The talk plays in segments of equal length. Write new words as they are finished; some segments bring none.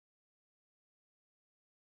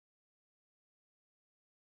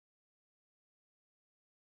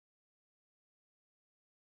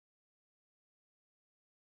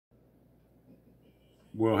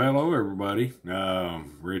Well, hello everybody.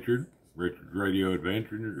 Richard's Radio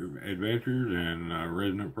Adventures, and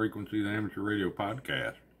Resonant Frequency, the Amateur Radio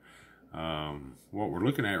Podcast. What we're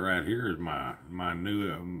looking at right here is my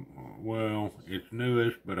new, well, it's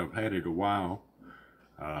newest, but I've had it a while.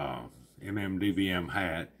 MMDBM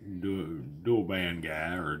hat, dual band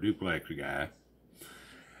guy or duplex guy,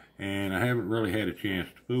 and I haven't really had a chance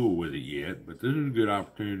to fool with it yet. But this is a good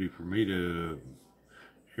opportunity for me to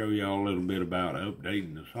show y'all a little bit about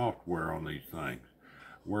updating the software on these things.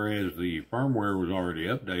 Whereas the firmware was already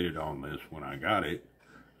updated on this when I got it,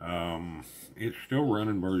 it's still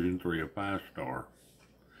running version 3 of 5-star.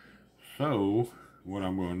 So what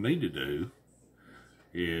I'm going to need to do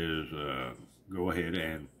is go ahead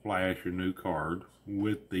and flash a new card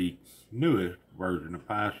with the newest version of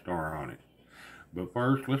 5-star on it. But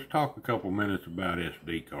first, let's talk a couple minutes about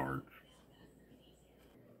SD cards.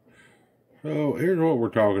 So here's what we're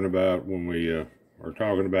talking about when we are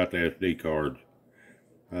talking about the SD cards.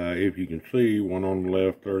 If you can see, one on the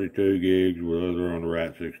left 32 gigs, with the other on the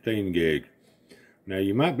right 16 gigs. Now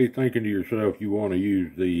you might be thinking to yourself you want to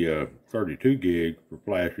use the 32 gig for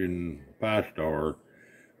flashing 5-star,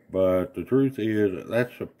 but the truth is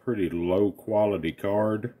that's a pretty low quality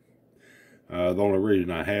card. The only reason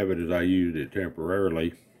I have it is I used it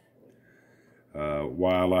temporarily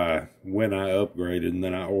when I upgraded, and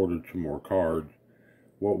then I ordered some more cards.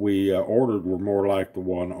 What we ordered were more like the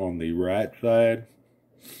one on the right side,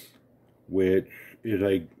 which is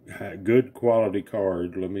a good quality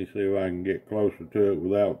card. Let me see if I can get closer to it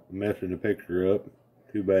without messing the picture up.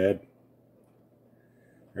 Too bad.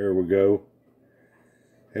 There we go.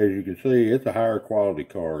 As you can see, it's a higher quality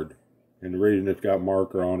card, and the reason it's got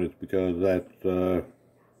marker on it is because that's the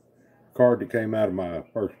card that came out of my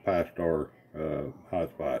first 5-star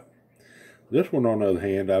hotspot. This one, on the other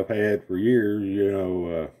hand, I've had for years.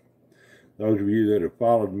 Those of you that have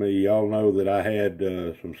followed me, y'all know that I had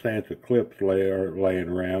some Sansa clips laying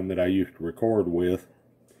around that I used to record with,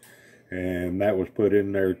 and that was put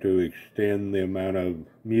in there to extend the amount of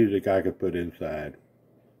music I could put inside.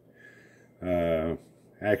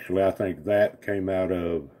 Actually, I think that came out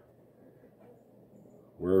of,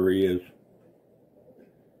 where he is.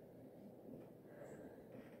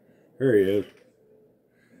 There he is.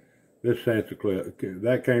 This Sansa clip,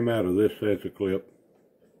 that came out of this Sansa clip,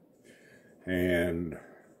 and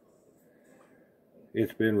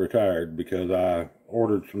it's been retired because I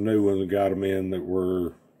ordered some new ones and got them in that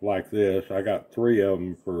were like this. I got 3 of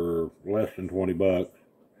them for less than 20 bucks.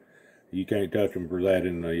 You can't touch them for that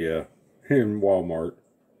in the in Walmart.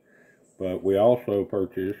 But we also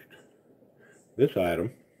purchased this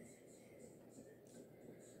item,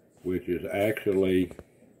 which is actually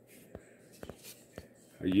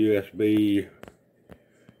a USB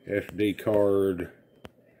SD card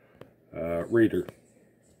reader.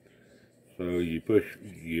 So you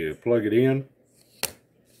plug it in,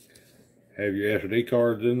 have your SD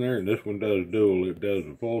cards in there, and this one does dual. It does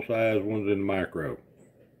the full size ones and the micro.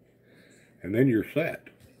 And then you're set.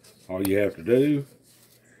 All you have to do is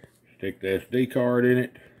stick the SD card in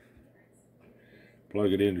it,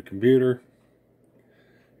 plug it into the computer,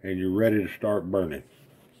 and you're ready to start burning.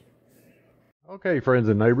 Okay, friends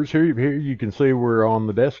and neighbors, here you can see we're on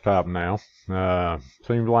the desktop now.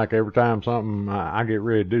 Seems like every time I get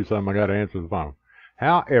ready to do something, I got to answer the phone.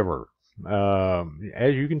 However,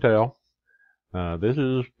 as you can tell, this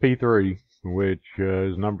is P3, which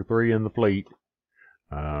is number 3 in the fleet.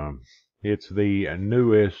 It's the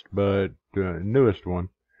newest one,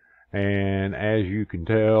 and as you can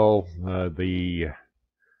tell, the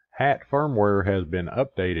hat firmware has been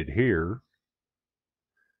updated here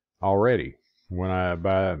already. When I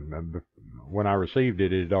received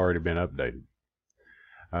it, it had already been updated.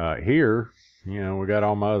 Here, we got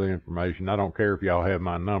all my other information. I don't care if y'all have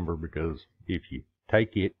my number, because if you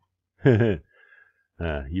take it,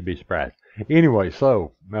 you'd be surprised. Anyway,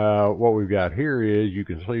 so what we've got here is, you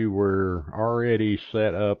can see we're already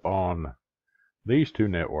set up on these 2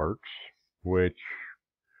 networks, which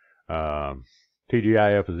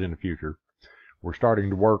TGIF is in the future. We're starting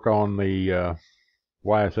to work on the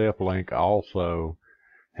YSF link also.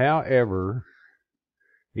 However,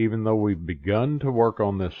 even though we've begun to work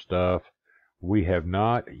on this stuff, we have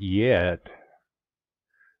not yet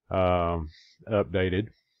updated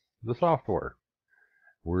the software.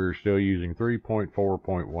 We're still using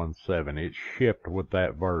 3.4.17. It's shipped with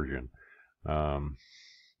that version.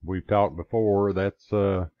 We've talked before, that's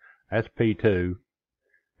P2,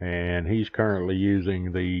 and he's currently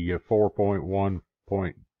using the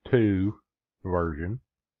 4.1.2 version.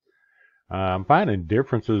 I'm finding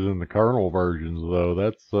differences in the kernel versions, though.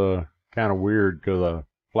 That's kind of weird, because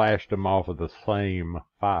flashed them off of the same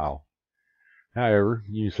file. However,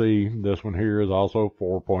 you see this one here is also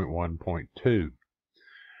 4.1.2.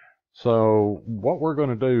 So what we're going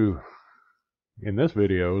to do in this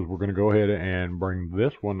video is we're going to go ahead and bring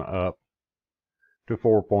this one up to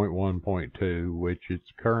 4.1.2, which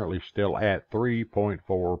it's currently still at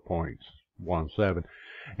 3.4.17.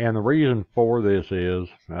 And the reason for this is,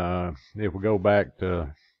 if we go back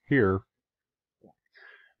to here,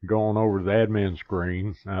 going over to the admin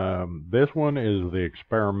screen, this one is the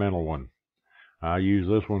experimental one. I use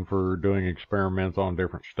this one for doing experiments on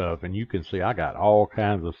different stuff, and you can see I got all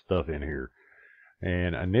kinds of stuff in here.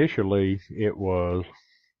 And initially it was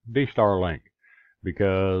D-Starlink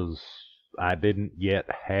because I didn't yet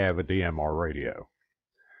have a DMR radio.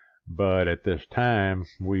 But at this time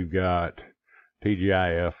we've got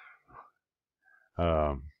TGIF,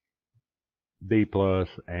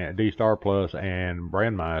 D-Star Plus, and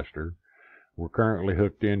Brandmeister. We're currently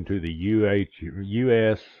hooked into the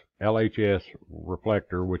US LHS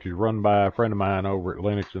reflector, which is run by a friend of mine over at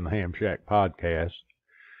Linux and the Ham Shack podcast.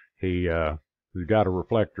 He's got a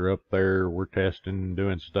reflector up there. We're testing,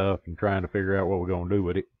 doing stuff, and trying to figure out what we're going to do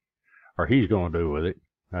with it, or he's going to do with it.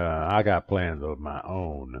 I got plans of my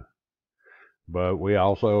own, but we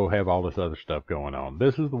also have all this other stuff going on.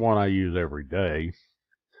 This is the one I use every day,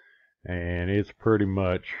 and it's pretty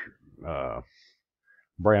much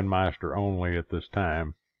Brandmeister only at this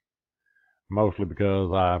time, mostly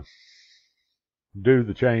because I do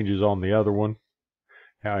the changes on the other one.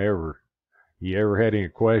 However, you ever had any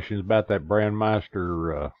questions about that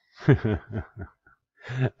Brandmeister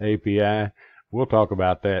API? We'll talk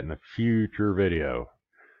about that in a future video.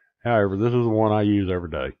 However, this is the one I use every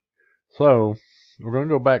day. So we're going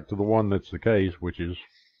to go back to the one that's the case, which is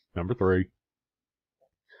number 3,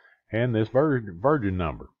 and this version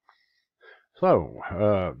number. So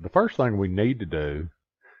the first thing we need to do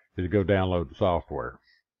is go download the software.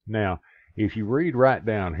 Now, if you read right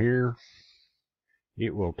down here,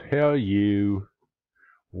 it will tell you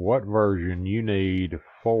what version you need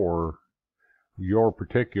for your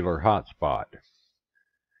particular hotspot.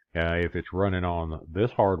 If it's running on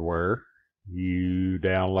this hardware, you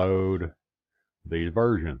download these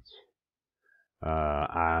versions.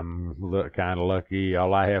 I'm kind of lucky.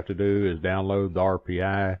 All I have to do is download the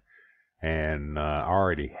RPI, and I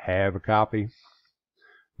already have a copy.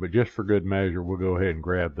 But just for good measure, we'll go ahead and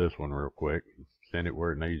grab this one real quick, send it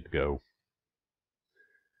where it needs to go.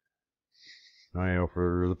 Now,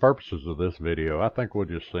 for the purposes of this video, I think we'll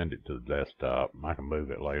just send it to the desktop. I can move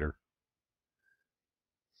it later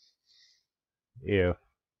if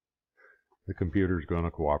the computer's going to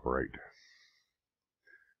cooperate.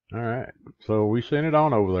 Alright, so we sent it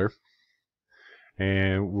on over there,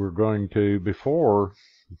 and we're going to, before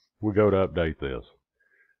we go to update this,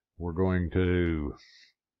 we're going to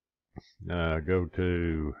go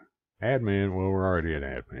to admin. Well, we're already in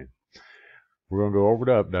admin. We're going to go over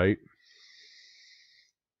to update,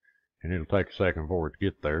 and it'll take a second for it to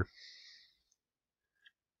get there.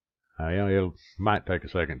 It might take a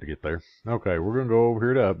second to get there. Okay, we're going to go over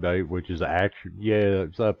here to update, which is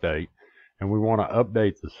it's update, and we want to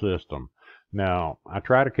update the system. Now, I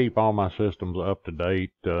try to keep all my systems up to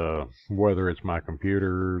date, whether it's my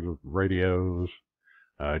computers, radios.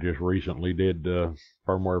 I just recently did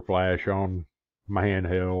firmware flash on my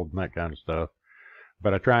handheld and that kind of stuff.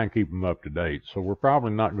 But I try and keep them up to date. So we're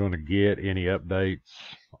probably not going to get any updates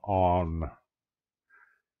on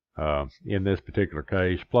in this particular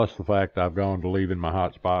case. Plus the fact I've gone to leaving my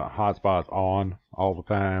hotspots on all the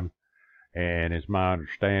time. And it's my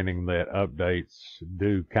understanding that updates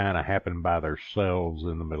do kind of happen by themselves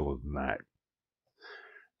in the middle of the night.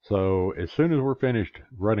 So as soon as we're finished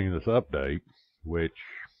running this update, which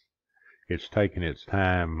it's taking its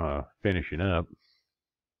time finishing up,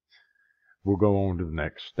 we'll go on to the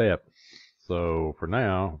next step. So for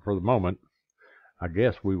now, for the moment, I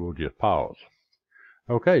guess we will just pause.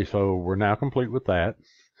 Okay, so we're now complete with that.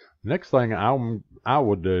 Next thing I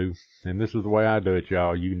would do, and this is the way I do it,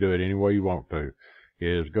 y'all, you can do it any way you want to,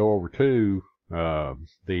 is go over to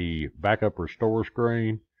the backup restore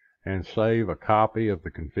screen and save a copy of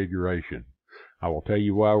the configuration. I will tell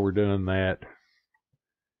you why we're doing that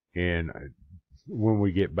when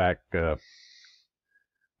we get back,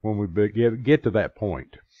 when we get to that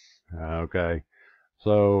point. Okay,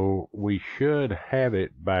 so we should have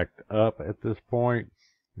it backed up at this point.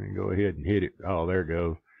 Let me go ahead and hit it. Oh, there it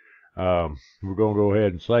goes. We're going to go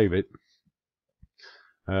ahead and save it.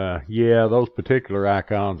 Yeah, those particular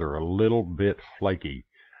icons are a little bit flaky.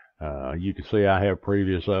 You can see I have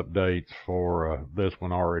previous updates for this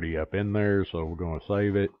one already up in there, so we're going to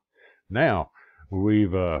save it. Now,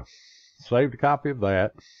 we've saved a copy of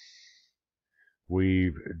that.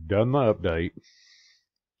 We've done the update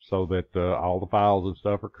so that all the files and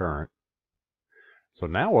stuff are current. So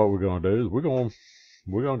now what we're going to do is we're going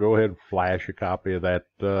to go ahead and flash a copy of that.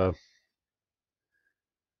 Go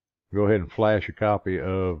ahead and flash a copy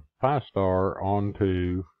of Pi-Star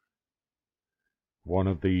onto one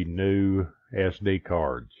of the new SD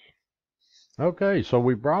cards. Okay, so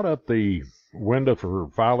we brought up the window for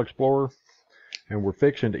File Explorer, and we're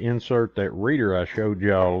fixing to insert that reader I showed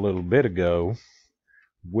y'all a little bit ago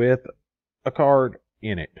with a card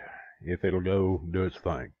in it, if it'll go do its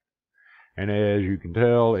thing. And as you can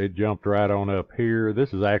tell, it jumped right on up here.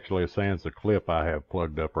 This is actually a Sansa clip I have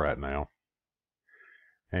plugged up right now.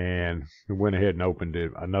 And went ahead and opened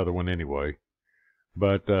it, another one anyway.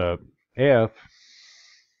 But F,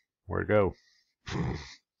 where'd it go?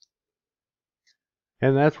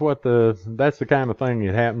 And that's the kind of thing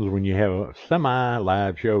that happens when you have a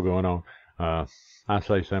semi-live show going on. I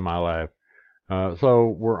say semi-live.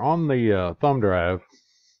 So we're on the thumb drive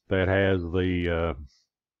that has the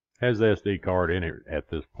SD card in it at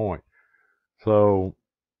this point. So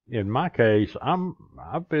in my case,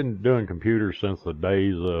 I've been doing computers since the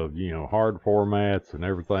days of, you know, hard formats and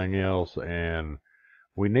everything else, and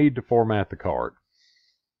we need to format the card.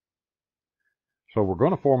 So we're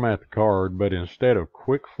going to format the card, but instead of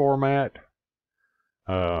quick format,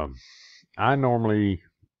 I normally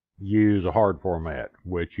use a hard format,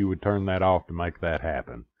 which you would turn that off to make that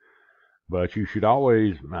happen. But you should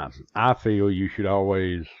always, I feel you should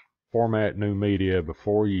always format new media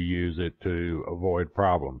before you use it to avoid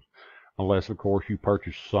problems. Unless, of course, you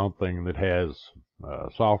purchase something that has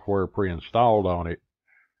software pre-installed on it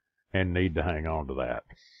and need to hang on to that.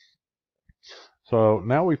 So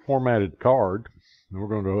now we formatted the card. We're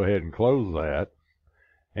going to go ahead and close that,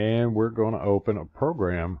 and we're going to open a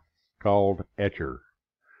program called Etcher.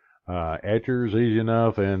 Etcher is easy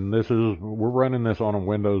enough, and we're running this on a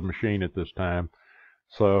Windows machine at this time.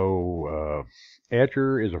 So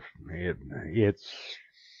Etcher is it's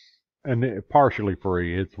partially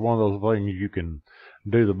free. It's one of those things you can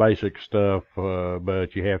do the basic stuff,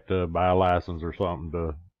 but you have to buy a license or something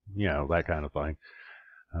to, you know, that kind of thing.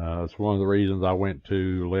 It's one of the reasons I went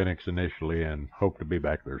to Linux initially and hope to be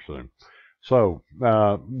back there soon. So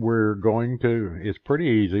it's pretty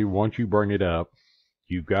easy. Once you bring it up,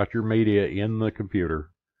 you've got your media in the computer,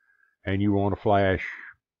 and you want to flash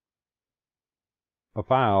a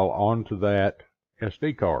file onto that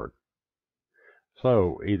SD card.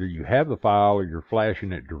 So either you have the file or you're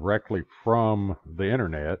flashing it directly from the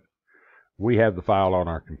internet. We have the file on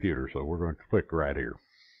our computer, so we're going to click right here.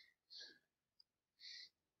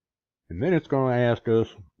 And then it's going to ask us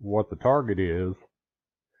what the target is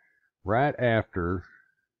right after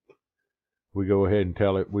we go ahead and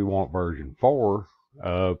tell it we want version 4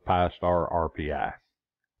 of Pi-Star RPI.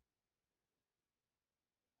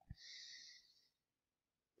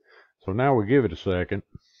 So now we give it a second,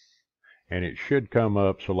 and it should come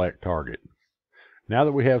up select target. Now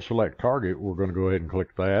that we have select target, we're going to go ahead and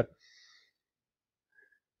click that.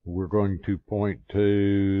 We're going to point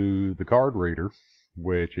to the card reader,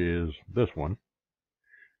 which is this one,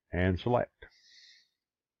 and select.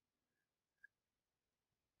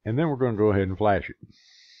 And then we're going to go ahead and flash it.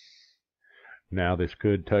 Now this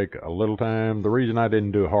could take a little time. The reason I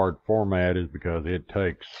didn't do a hard format is because it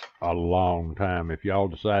takes a long time. If y'all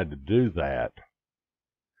decide to do that,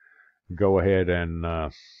 go ahead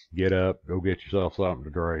and get up, go get yourself something to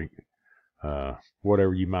drink,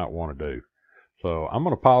 whatever you might want to do. So I'm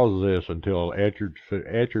going to pause this until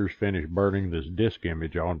Etcher's finished burning this disk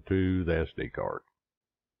image onto the SD card.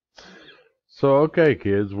 So okay,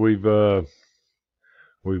 kids, we've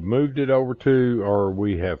moved it over to, or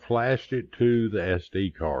we have flashed it to the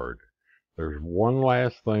SD card. There's one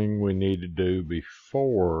last thing we need to do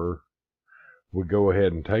before we go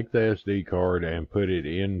ahead and take the SD card and put it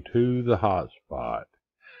into the hotspot.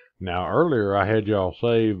 Now earlier I had y'all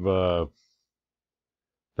save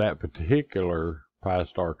that particular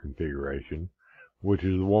Pi-Star configuration, which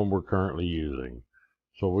is the one we're currently using.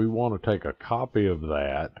 So we want to take a copy of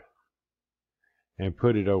that and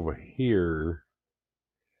put it over here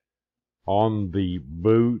on the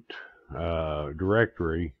boot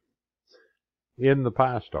directory in the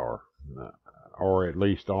Pi-Star, or at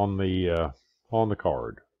least on the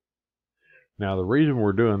card. Now the reason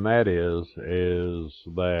we're doing that is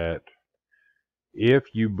that if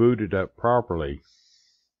you boot it up properly,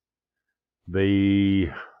 the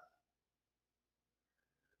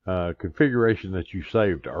configuration that you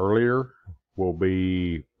saved earlier will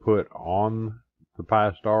be put on the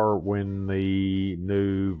Pi-Star when the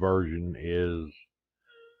new version is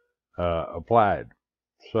applied.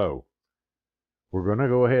 So we're going to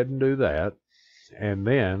go ahead and do that. And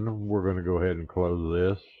then we're going to go ahead and close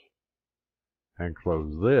this and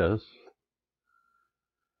close this.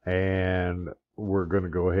 And we're going to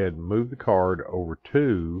go ahead and move the card over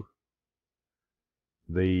to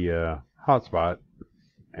the hotspot,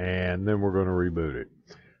 and then we're going to reboot it.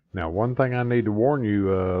 Now, one thing I need to warn you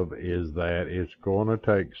of is that it's going to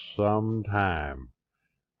take some time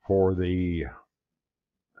for the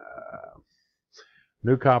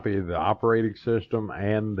new copy of the operating system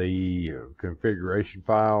and the configuration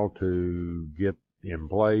file to get in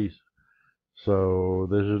place. So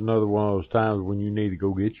this is another one of those times when you need to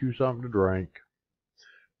go get you something to drink,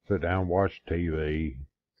 sit down, watch TV,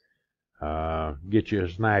 get you a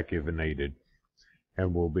snack if needed,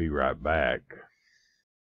 and we'll be right back.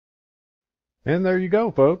 And there you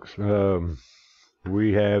go, folks.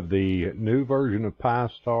 We have the new version of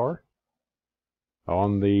PiStar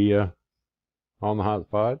on the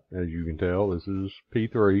hotspot. As you can tell, this is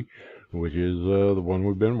P3, which is the one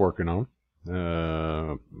we've been working on.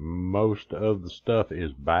 Most of the stuff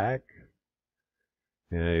is back.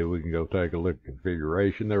 We can go take a look at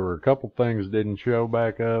configuration. There were a couple things that didn't show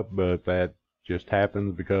back up, but that just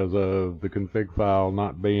happens because of the config file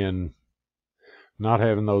not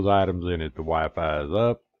having those items in it. The Wi-Fi is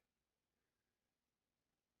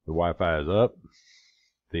up.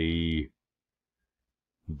 The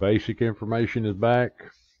basic information is back.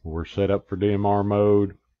 We're set up for DMR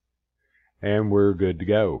mode, and we're good to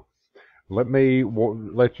go. Let me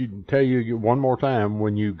tell you one more time,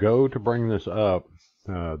 when you go to bring this up,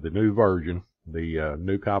 the new version, the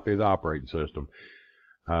new copy of the operating system,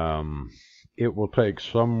 it will take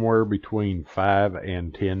somewhere between 5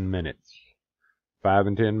 and 10 minutes. 5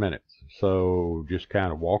 and 10 minutes. So just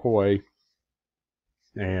kind of walk away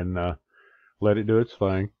and let it do its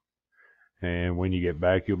thing. And when you get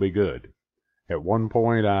back, you'll be good. At one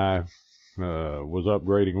point, I was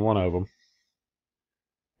upgrading one of them,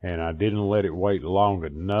 and I didn't let it wait long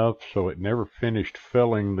enough, so it never finished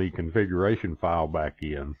filling the configuration file back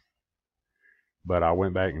in. But I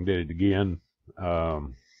went back and did it again.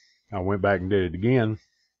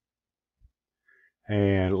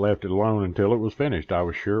 And left it alone until it was finished. I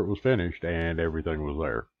was sure it was finished, and everything was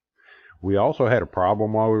there. We also had a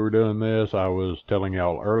problem while we were doing this. I was telling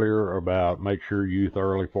y'all earlier about make sure you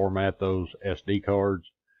thoroughly format those SD cards.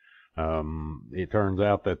 It turns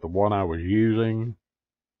out that the one I was using,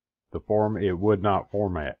 it would not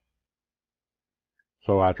format.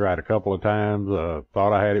 So I tried a couple of times,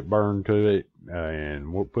 thought I had it burned to it,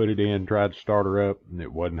 and put it in, tried to start her up, and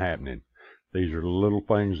it wasn't happening. These are little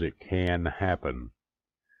things that can happen.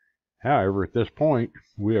 However, at this point,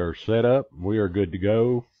 we are set up. We are good to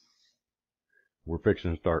go. We're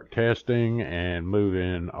fixing to start testing and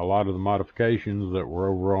moving a lot of the modifications that were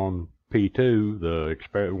over on P2, the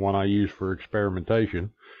one I use for experimentation,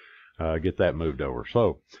 get that moved over.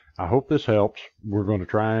 So I hope this helps. We're going to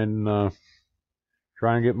try and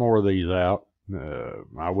get more of these out.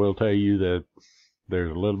 I will tell you that there's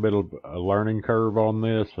a little bit of a learning curve on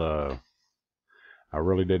this. I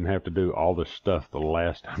really didn't have to do all this stuff the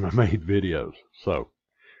last time I made videos. So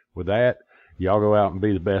with that, y'all go out and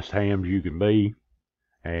be the best hams you can be,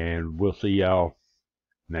 and we'll see y'all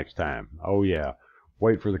next time. Oh yeah,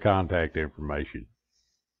 wait for the contact information.